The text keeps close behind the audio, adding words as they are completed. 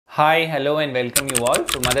Hi, hello and welcome you all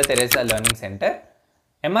to Mother Teresa Learning Centre.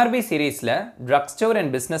 MRB series la drugstore and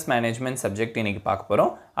business management subject இன்னைக்கு பார்க்க போறோம்.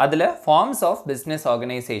 அதுல forms of business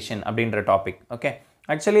organization அப்படிங்கற topic. Okay.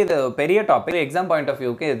 Actually இது பெரிய topic. Exam point of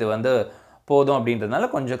view க்கு இது வந்து போதும் அப்படின்றதனால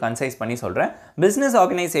கொஞ்சம் கன்சைஸ் பண்ணி சொல்றேன். Business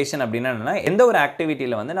organization அப்படினா என்னன்னா எந்த ஒரு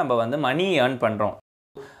ஆக்டிவிட்டில வந்து நம்ம வந்து மணி earn பண்றோம்.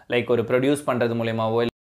 லைக் ஒரு ப்ரொடியூஸ் பண்றது மூலமாவோ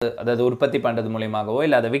அதாவது உற்பத்தி பண்றது மூலமாவோ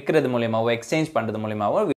இல்ல அதை விக்கிறது மூலமாவோ எக்ஸ்சேஞ்ச் பண்றது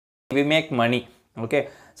மூலமாவோ we make money. Okay.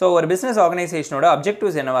 So ஒரு business organization ஓட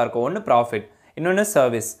objectives என்னவா இருக்கும்? ஒன்னு profit, இன்னொன்னு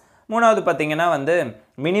service. மூணாவது பாத்தீங்கன்னா வந்து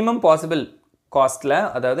minimum possible costல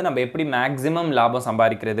அதாவது நம்ம எப்படி maximum லாபம்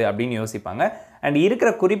சம்பாதிக்கிறது அப்படினு யோசிப்பாங்க. and இருக்கிற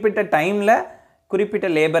குறிப்பிட்ட டைம்ல குறிப்பிட்ட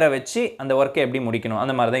லேபரை வச்சு அந்த வர்க்கை எப்படி முடிக்கணும்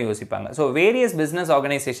அந்த மாதிரி தான் யோசிப்பாங்க. So various business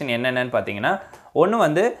organization என்னென்னன்னு பாத்தீங்கன்னா ஒன்னு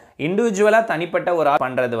வந்து இன்டிவிஜுவலா தனிப்பட்ட ஒரு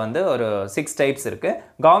பண்றது வந்து ஒரு 6 டைப்ஸ் இருக்கு.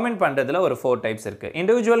 கவர்மெண்ட் பண்றதுல ஒரு 4 டைப்ஸ் இருக்கு.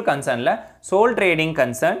 Individual கன்சர்ன்ல sole trading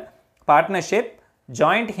concern, partnership,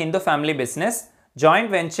 joint Hindu family business, joint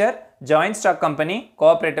venture, joint stock company,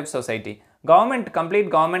 cooperative society. Government, complete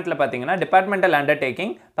government la pathina departmental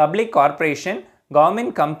undertaking, public corporation,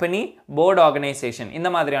 government company, board organization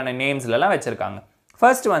இந்த மாதிரியான நேம்ஸ்ல எல்லாம் வச்சிருக்காங்க.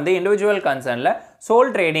 First வந்து individual concernல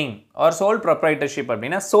sole trading or sole proprietorship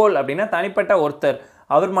அப்படினா sole அப்படினா தனிப்பட்ட ஒருத்தர்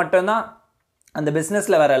அவர் மட்டும் தான் அந்த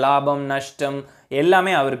பிசினஸ்ல வர லாபம் நஷ்டம்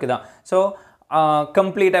எல்லாமே அவருக்கு தான். So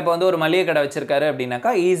கம்ப்ளீட்டா இப்போ வந்து ஒரு மளிகை கடை வச்சிருக்காரு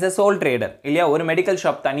அப்படினாக்கா he is a sole trader இல்லையா. ஒரு மெடிக்கல்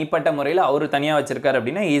ஷாப் தனிப்பட்ட முறையில் அவர் தனியாக வச்சிருக்காரு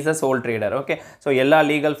அப்படின்னா he is a sole trader. Okay. So எல்லா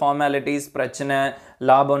லீகல் ஃபார்மாலிட்டிஸ் பிரச்சனை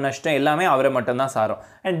லாபம் நஷ்டம் எல்லாமே அவரை மட்டும்தான் சாரும்.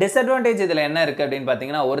 அண்ட் டிஸ்அட்வான்டேஜ் இதில் என்ன இருக்குது அப்படின்னு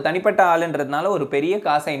பார்த்தீங்கன்னா ஒரு தனிப்பட்ட ஆளுன்றதுனால ஒரு பெரிய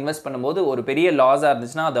காசை இன்வெஸ்ட் பண்ணும்போது ஒரு பெரிய லாஸாக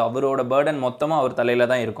இருந்துச்சுன்னா அது அவரோட பேர்டன் மொத்தமாக அவர் தலையில்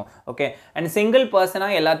தான் இருக்கும். ஓகே. அண்ட் சிங்கிள்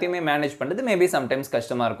பர்சனாக எல்லாத்தையுமே மேனேஜ் பண்ணுறது மேபி சம்டைம்ஸ்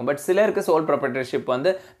கஷ்டமாக இருக்கும். பட் சிலருக்கு சோல் ப்ரொப்ரைட்டர்ஷிப்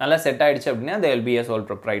வந்து நல்லா செட் ஆகிடுச்சு அப்படின்னா they will be a sole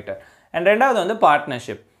proprietor. And ரெண்டாவது வந்து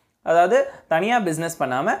பார்ட்னர்ஷிப், அதாவது தனியாக பிஸ்னஸ்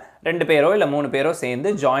பண்ணாமல் 2 பேரோ இல்லை 3 பேரோ சேர்ந்து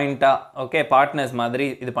ஜாயிண்ட்டாக ஓகே பார்ட்னர்ஸ் மாதிரி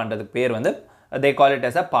இது பண்ணுறதுக்கு பேர் வந்து they call it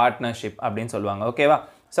as a partnership அப்படின்னு சொல்லுவாங்க. ஓகேவா.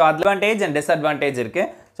 ஸோ அட்வான்டேஜ் அண்ட் டிஸ்அட்வான்டேஜ்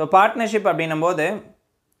இருக்குது. ஸோ பார்ட்னர்ஷிப் அப்படின்னும் போது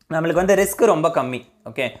நம்மளுக்கு வந்து ரிஸ்க் ரொம்ப கம்மி.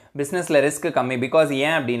 ஓகே. பிஸ்னஸில் ரிஸ்க் கம்மி. பிகாஸ்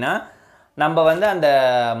ஏன் அப்படின்னா நம்ம வந்து அந்த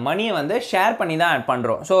மணியை வந்து ஷேர் பண்ணி தான் ஆட்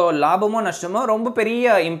பண்ணுறோம். ஸோ லாபமோ நஷ்டமோ ரொம்ப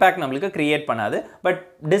பெரிய இம்பேக்ட் நம்மளுக்கு க்ரியேட் பண்ணாது. பட்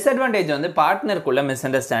டிஸ்அட்வான்டேஜ் வந்து பார்ட்னருக்குள்ளே மிஸ்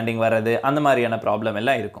அண்டர்ஸ்டாண்டிங் வர்றது அந்த மாதிரியான ப்ராப்ளம்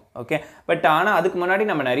எல்லாம் இருக்கும். ஓகே. பட் ஆனால் அதுக்கு முன்னாடி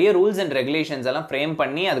நம்ம நிறைய ரூல்ஸ் அண்ட் ரெகுலேஷன்ஸ் எல்லாம் ஃப்ரேம்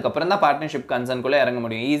பண்ணி அதுக்கப்புறம் தான் பார்ட்னர்ஷிப் கன்சர்ன்குள்ளே இறங்க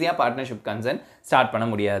முடியும். ஈஸியாக பார்ட்னர்ஷிப் கன்சர்ன் ஸ்டார்ட் பண்ண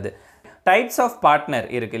முடியாது. டைப்ஸ் ஆஃப் பார்ட்னர்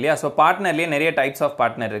இருக்குது இல்லையா. ஸோ பார்ட்னர்லேயே நிறைய டைப்ஸ் ஆஃப்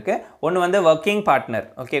பார்ட்னர் இருக்குது. ஒன்று வந்து ஒர்க்கிங் பார்ட்னர்,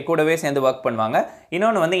 ஓகே, கூடவே சேர்ந்து ஒர்க் பண்ணுவாங்க.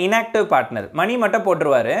 இன்னொன்று வந்து இன்ஆக்டிவ் பார்ட்னர், மணி மட்டும்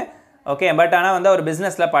போட்டுருவார். ஓகே. பட் ஆனால் வந்து அவர்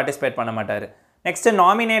பிஸ்னஸில் பார்ட்டிசிபேட் பண்ண மாட்டார். Next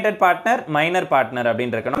nominated partner, minor partner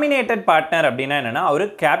அப்படின்னு இருக்கு. நாமினேட்டட் பார்ட்னர் அப்படின்னா என்னன்னா அவர்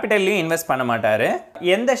கேபிட்டல்லையும் இன்வெஸ்ட் பண்ண மாட்டார்,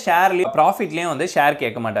 எந்த ஷேர்லையும் ப்ராஃபிட்லையும் வந்து ஷேர்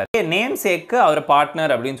கேட்க மாட்டார். நேம் சேக்கு அவர்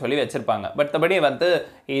பார்ட்னர் அப்படின்னு சொல்லி வச்சிருப்பாங்க. பட் தபடி வந்து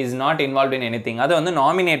is not involve in anything. அது வந்து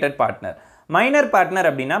நாமினேட்டட் பார்ட்னர். மைனர் பார்ட்னர்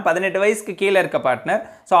அப்படின்னா 18 வயசுக்கு கீழே இருக்க பார்ட்னர்.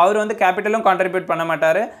 ஸோ அவர் வந்து கேபிட்டலும் கான்ட்ரிபியூட் பண்ண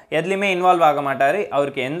மாட்டார், எதுலையுமே இன்வால்வ் ஆக மாட்டார்,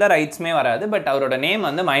 அவருக்கு எந்த ரைட்ஸுமே வராது. பட் அவரோட நேம்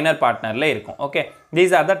வந்து மைனர் பார்ட்னரில் இருக்கும். Okay.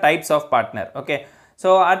 These are the types of partner. Okay. So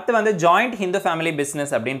அடுத்து வந்து ஜாயிண்ட் ஹிந்து ஃபேமிலி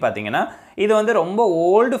பிஸ்னஸ் அப்படின்னு பார்த்தீங்கன்னா இது வந்து ரொம்ப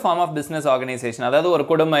old form of business organisation. அதாவது ஒரு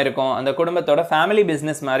குடும்பம் இருக்கும், அந்த குடும்பத்தோட ஃபேமிலி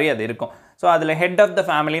பிஸ்னஸ் மாதிரி அது இருக்கும். ஸோ அதில் ஹெட் ஆஃப் த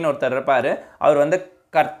ஃபேமிலின்னு ஒருத்தர் இருப்பார். அவர் வந்து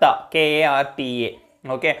கர்த்தா, KARTA.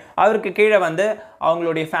 ஓகே. அவருக்கு கீழே வந்து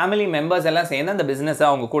அவங்களுடைய ஃபேமிலி மெம்பர்ஸ் எல்லாம் சேர்ந்து அந்த பிஸ்னஸை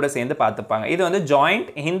அவங்க கூட சேர்ந்து பார்த்துப்பாங்க. இது வந்து joint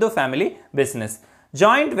Hindu family business.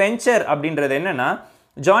 Joint venture அப்படின்றது என்னென்னா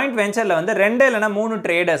ஜாயிண்ட் வெஞ்சரில் வந்து 2 இல்லைனா 3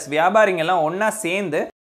 ட்ரேடர்ஸ் வியாபாரிங்கெல்லாம் ஒன்றா சேர்ந்து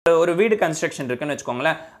ஒரு வீடு கன்ஸ்ட்ரக்ஷன் இருக்குன்னு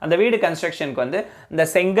வச்சுக்கோங்களேன். அந்த வீடு கன்ஸ்ட்ரக்ஷனுக்கு வந்து இந்த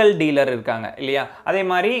செங்கல் டீலர் இருக்காங்க இல்லையா, அதே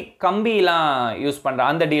மாதிரி கம்பிலாம் யூஸ்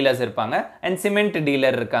பண்ணுற அந்த டீலர்ஸ் இருப்பாங்க. அண்ட் சிமெண்ட்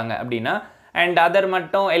டீலர் இருக்காங்க அப்படின்னா அண்ட் அதர்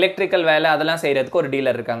மட்டும் எலக்ட்ரிக்கல் வேலை அதெல்லாம் செய்கிறதுக்கு ஒரு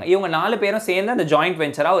டீலர் இருக்காங்க. இவங்க 4 பேரும் சேர்ந்து அந்த ஜாயிண்ட்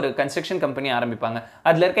வெஞ்சராக ஒரு கன்ஸ்ட்ரக்ஷன் கம்பெனி ஆரம்பிப்பாங்க.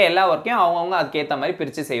 அதில் இருக்க எல்லா ஒர்க்கையும் அவங்கவுங்க அதுக்கேற்ற மாதிரி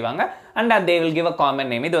பிரித்து செய்வாங்க. And they will give a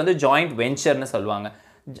common name. இது வந்து ஜாயிண்ட் வெஞ்சர்னு சொல்லுவாங்க.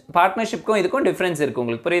 பார்ட்னர்ஷிப்க்கும் இதுக்கும் டிஃப்ரென்ஸ் இருக்குது,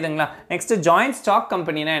 உங்களுக்கு புரியுதுங்களா. நெக்ஸ்ட் ஜாயிண்ட் ஸ்டாக்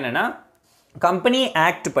கம்பெனினா என்னென்னா கம்பெனி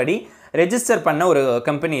ஆக்ட் படி ரெஜிஸ்டர் பண்ண ஒரு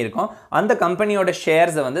கம்பெனி இருக்கும். அந்த கம்பெனியோட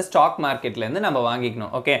ஷேர்ஸை வந்து ஸ்டாக் மார்க்கெட்லேருந்து நம்ம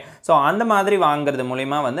வாங்கிக்கணும். ஓகே. ஸோ அந்த மாதிரி வாங்குறது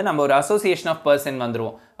மூலிமா வந்து நம்ம ஒரு அசோசியேஷன் ஆஃப் பர்சன்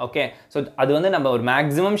வந்துடுவோம். ஓகே. ஸோ அது வந்து நம்ம ஒரு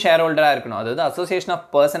மேக்ஸிமம் ஷேர் ஹோல்டராக இருக்கணும். அதாவது அசோசியேஷன் ஆஃப்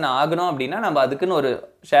பர்சன் ஆகணும் அப்படின்னா நம்ம அதுக்குன்னு ஒரு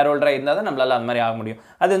ஷேர் ஹோல்டராக இருந்தால் தான் நம்மளால் அந்த மாதிரி ஆக முடியும்.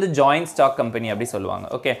 அது வந்து ஜாயிண்ட் ஸ்டாக் கம்பெனி அப்படி சொல்லுவாங்க.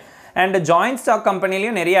 ஓகே. அண்ட் ஜாயிண்ட் ஸ்டாக்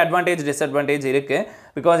கம்பெனிலையும் நிறைய அட்வான்டேஜ் டிஸ்அட்வான்டேஜ் இருக்குது.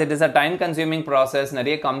 Because it is a time consuming process.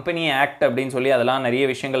 நிறைய கம்பெனி ஆக்ட் அப்படின்னு சொல்லி அதெல்லாம் நிறைய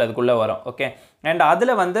விஷயங்கள் அதுக்குள்ளே வரும். ஓகே. அண்ட்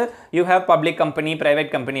அதில் வந்து you have public company private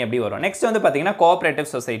company அப்படி வரும். நெக்ஸ்ட் வந்து பார்த்தீங்கன்னா கோஆப்ரேட்டிவ்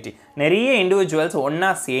சொசைட்டி. நிறைய இண்டிவிஜுவல்ஸ் ஒன்றா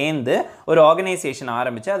சேர்ந்து ஒரு ஆர்கனைசேஷன்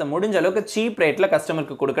ஆரம்பித்து அதை முடிஞ்ச அளவுக்கு சீப் ரேட்டில்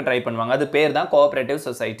கஸ்டமருக்கு கொடுக்க ட்ரை பண்ணுவாங்க. அது பேர் தான் கோஆப்ரேட்டிவ்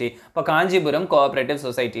சொசைட்டி. இப்போ காஞ்சிபுரம் கோஆப்ரேட்டிவ்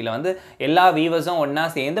சொசைட்டியில் வந்து எல்லா வீவர்ஸும் ஒன்றா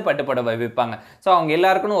சேர்ந்து பட்டுப்புடவை விற்பாங்க. ஸோ அவங்க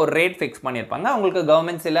எல்லாருக்கும் ஒரு ரேட் ஃபிக்ஸ் பண்ணியிருப்பாங்க. அவங்களுக்கு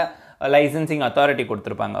கவர்மெண்ட் சில லைசன்சிங் அத்தாரிட்டி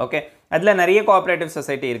கொடுத்துருப்பாங்க. ஓகே, அதில் நிறைய கோஆப்ரேட்டிவ்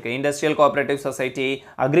சொசைட்டி இருக்குது. Industrial cooperative society,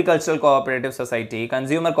 agricultural cooperative society,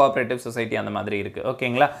 consumer cooperative society அந்த மாதிரி இருக்குது.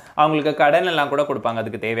 ஓகேங்களா, அவங்களுக்கு கடன் எல்லாம் கூட கொடுப்பாங்க,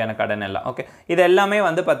 அதுக்கு தேவையான கடன் எல்லாம். ஓகே, இது எல்லாமே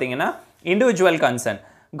வந்து பார்த்தீங்கன்னா இண்டிவிஜுவல் கன்சர்ன்.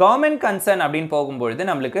 கவர்மெண்ட் கன்சர்ன் அப்படின்னு போகும்பொழுது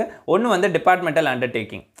நம்மளுக்கு ஒன்று வந்து departmental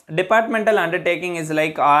undertaking. Departmental undertaking is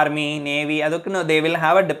like army, navy, அதுக்குன்னு they will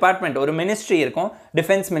have a department, ஒரு மினிஸ்ட்ரி இருக்கும்,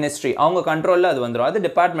 டிஃபென்ஸ் மினிஸ்ட்ரி, அவங்க கண்ட்ரோலில் அது வந்துடும். அது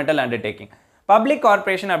டிபார்ட்மெண்டல் அண்டர்டேக்கிங். பப்ளிக்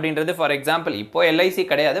கார்பரேஷன் அப்படின்றது ஃபார் எக்ஸாம்பிள் இப்போ எல்ஐசி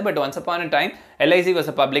கிடையாது, but once upon a time LIC was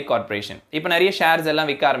a public corporation. இப்போ நிறைய ஷேர்ஸ் எல்லாம்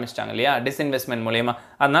விற்க ஆரம்பிச்சிட்டாங்க இல்லையா, டிஸ்இன்வெஸ்ட்மெண்ட் மூலயமா,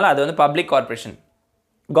 அதனால அது வந்து பப்ளிக் கார்பரேஷன்.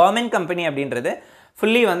 கவர்மெண்ட் கம்பெனி அப்படின்றது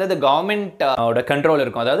ஃபுல்லி வந்து அது கவர்மெண்ட்டோட கண்ட்ரோல்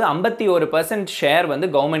இருக்கும். அதாவது 51% ஷேர் வந்து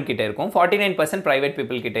கவர்மெண்ட் கிட்ட இருக்கும், 49% ப்ரைவேட்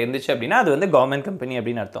பீப்புள் கிட்ட இருந்துச்சு அப்படின்னா அது வந்து கவர்மெண்ட் கம்பெனி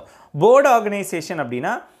அப்படின்னு அர்த்தம். போர்டு ஆர்கனைசேஷன்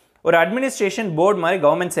அப்படின்னா ஒரு அட்மினிஸ்ட்ரேஷன் போர்டு மாதிரி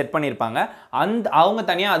கவர்மெண்ட் செட் பண்ணியிருப்பாங்க. அவங்க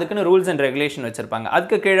தனியாக அதுக்குன்னு ரூல்ஸ் அண்ட் ரெகுலேஷன் வச்சுருப்பாங்க.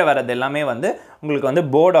 அதுக்கு கீழே வரது எல்லாமே வந்து உங்களுக்கு வந்து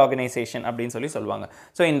போர்டு ஆர்கனைசேஷன் அப்படின்னு சொல்லுவாங்க.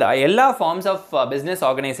 ஸோ இந்த எல்லா ஃபார்ம்ஸ் ஆஃப் பிஸ்னஸ்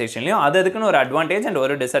ஆர்கனைசேஷன்லையும் அதுக்குன்னு ஒரு அட்வான்டேஜ் அண்ட்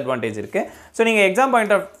ஒரு டிஸ்அட்வான்டேஜ் இருக்குது. ஸோ நீங்கள் எக்ஸாம்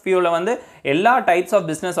பாயிண்ட் ஆஃப் வியூவில் வந்து எல்லா டைப்ஸ் ஆஃப்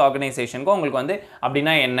பிஸ்னஸ் ஆர்கனைசேஷனுக்கும் உங்களுக்கு வந்து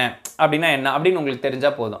அப்படின்னா என்ன அப்படின்னு உங்களுக்கு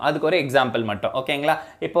தெரிஞ்சால் போதும். அதுக்கு ஒரு எக்ஸாம்பிள் மட்டும். ஓகேங்களா,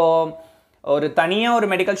 இப்போது ஒரு தனியாக ஒரு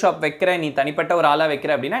மெடிக்கல் ஷாப் வைக்கிற, நீ தனிப்பட்ட ஒரு ஆளாக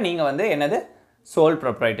வைக்கிற அப்படின்னா நீங்கள் வந்து என்னது சோல்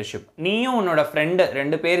ப்ரொப்ரைட்டர்ஷிப். நீயும் உன்னோட ஃப்ரெண்டு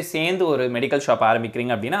 2 பேர் சேர்ந்து ஒரு மெடிக்கல் ஷாப்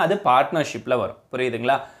ஆரம்பிக்கிறீங்க அப்படின்னா அது பார்ட்னர்ஷிப்பில் வரும்.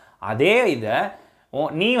 புரியுதுங்களா? அதே இதை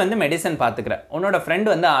நீ வந்து மெடிசன் பார்த்துக்கிற, உன்னோட ஃப்ரெண்டு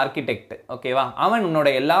வந்து ஆர்கிடெக்ட். ஓகேவா, அவன் உன்னோட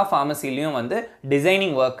எல்லா ஃபார்மசிலையும் வந்து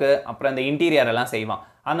டிசைனிங் ஒர்க்கு அப்புறம் அந்த இன்டீரியர் எல்லாம் செய்வான்.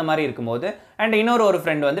 அந்த மாதிரி இருக்கும்போது அண்ட் இன்னொரு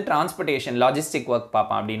ஃப்ரெண்டு வந்து டிரான்ஸ்போர்ட்டேஷன் லாஜிஸ்டிக் ஒர்க்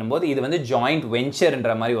பார்ப்பான். அப்படின்னும் போது இது வந்து ஜாயிண்ட்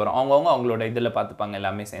வெஞ்சர்ன்ற மாதிரி வரும். அவங்களோட இதில் பார்த்துப்பாங்க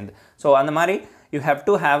எல்லாமே சேர்ந்து. ஸோ அந்த மாதிரி you have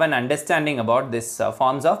to have an understanding about this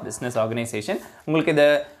forms of business organization. உங்களுக்கு இது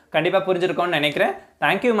கண்டிப்பாக புரிஞ்சிருக்கும்னு நினைக்கிறேன்.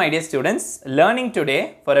 Thank you my dear students. Learning today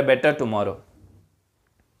for a better tomorrow.